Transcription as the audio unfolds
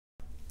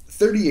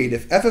38.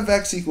 If f of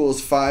x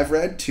equals 5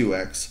 rad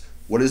 2x,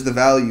 what is the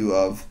value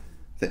of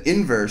the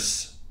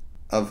inverse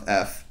of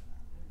f,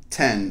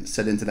 10,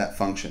 set into that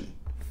function?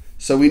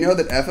 So we know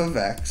that f of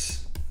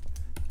x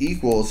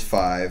equals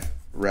 5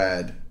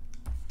 rad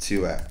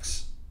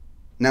 2x.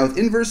 Now with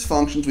inverse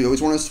functions, we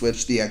always want to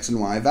switch the x and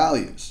y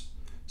values.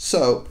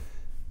 So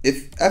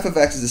if f of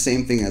x is the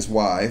same thing as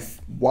y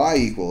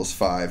equals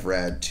 5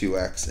 rad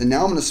 2x. And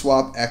now I'm going to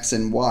swap x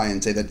and y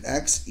and say that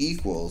x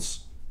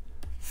equals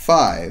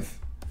 5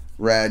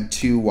 rad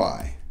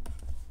 2y.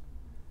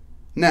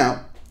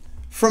 Now,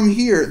 from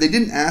here, they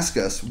didn't ask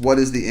us what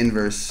is the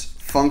inverse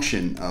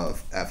function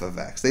of f of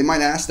x. They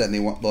might ask that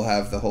and they'll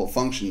have the whole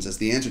functions as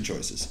the answer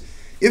choices.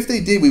 If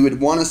they did, we would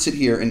want to sit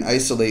here and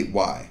isolate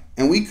y.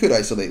 And we could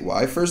isolate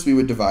y. First, we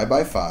would divide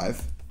by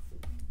 5.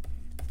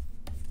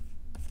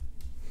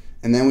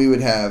 And then we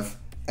would have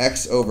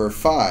x over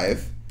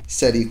 5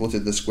 set equal to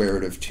the square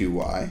root of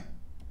 2y.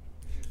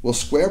 We'll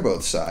square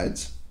both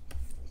sides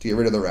to get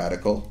rid of the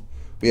radical.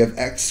 We have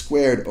x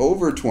squared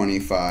over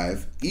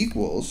 25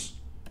 equals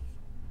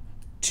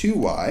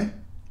 2y. And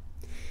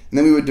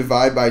then we would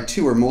divide by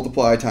 2 or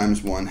multiply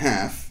times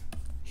 1/2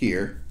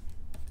 here.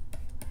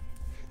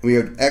 And we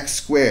have x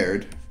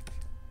squared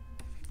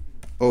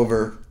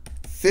over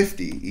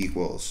 50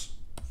 equals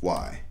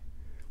y,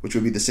 which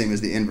would be the same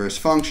as the inverse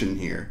function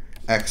here,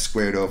 x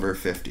squared over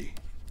 50.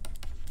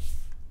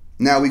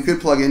 Now we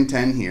could plug in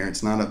 10 here.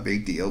 It's not a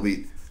big deal.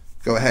 We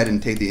go ahead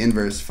and take the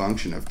inverse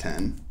function of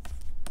 10.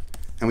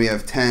 And we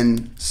have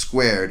 10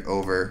 squared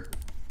over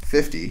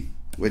 50,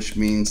 which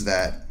means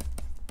that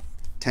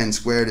 10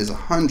 squared is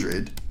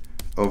 100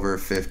 over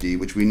 50,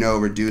 which we know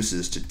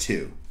reduces to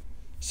 2.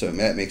 So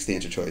that makes the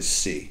answer choice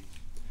C.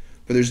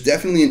 But there's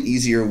definitely an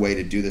easier way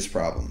to do this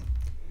problem.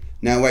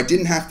 Now I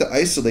didn't have to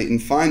isolate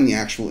and find the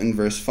actual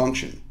inverse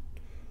function.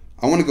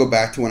 I want to go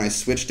back to when I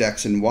switched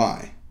x and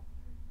y,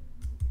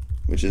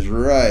 which is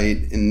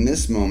right in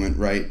this moment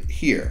right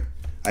here.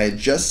 I had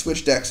just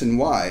switched x and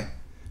y.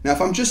 Now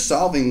if I'm just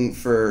solving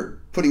for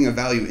putting a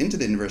value into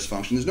the inverse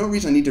function, there's no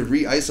reason I need to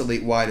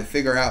re-isolate y to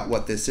figure out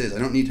what this is. I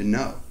don't need to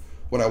know.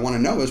 What I want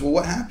to know is, well,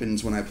 what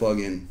happens when I plug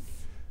in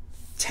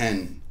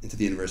 10 into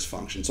the inverse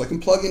function? So I can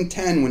plug in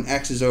 10 when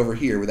x is over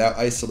here without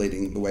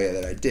isolating the way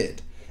that I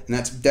did. And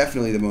that's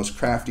definitely the most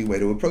crafty way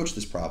to approach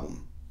this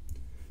problem.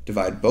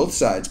 Divide both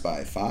sides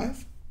by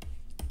 5.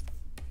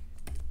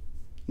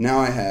 Now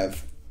I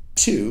have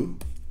 2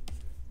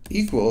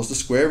 equals the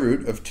square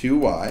root of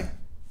 2y.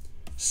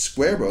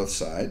 Square both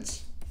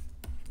sides.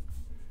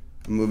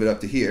 I'll move it up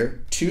to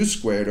here. 2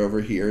 squared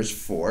over here is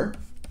 4.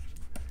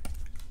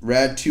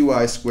 Rad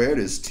 2y squared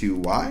is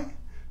 2y.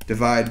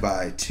 Divide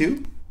by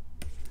 2.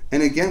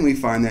 And again, we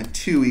find that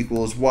 2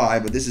 equals y,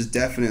 but this is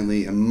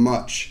definitely a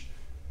much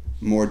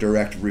more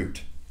direct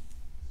root.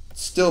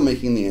 Still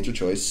making the answer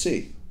choice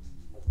C.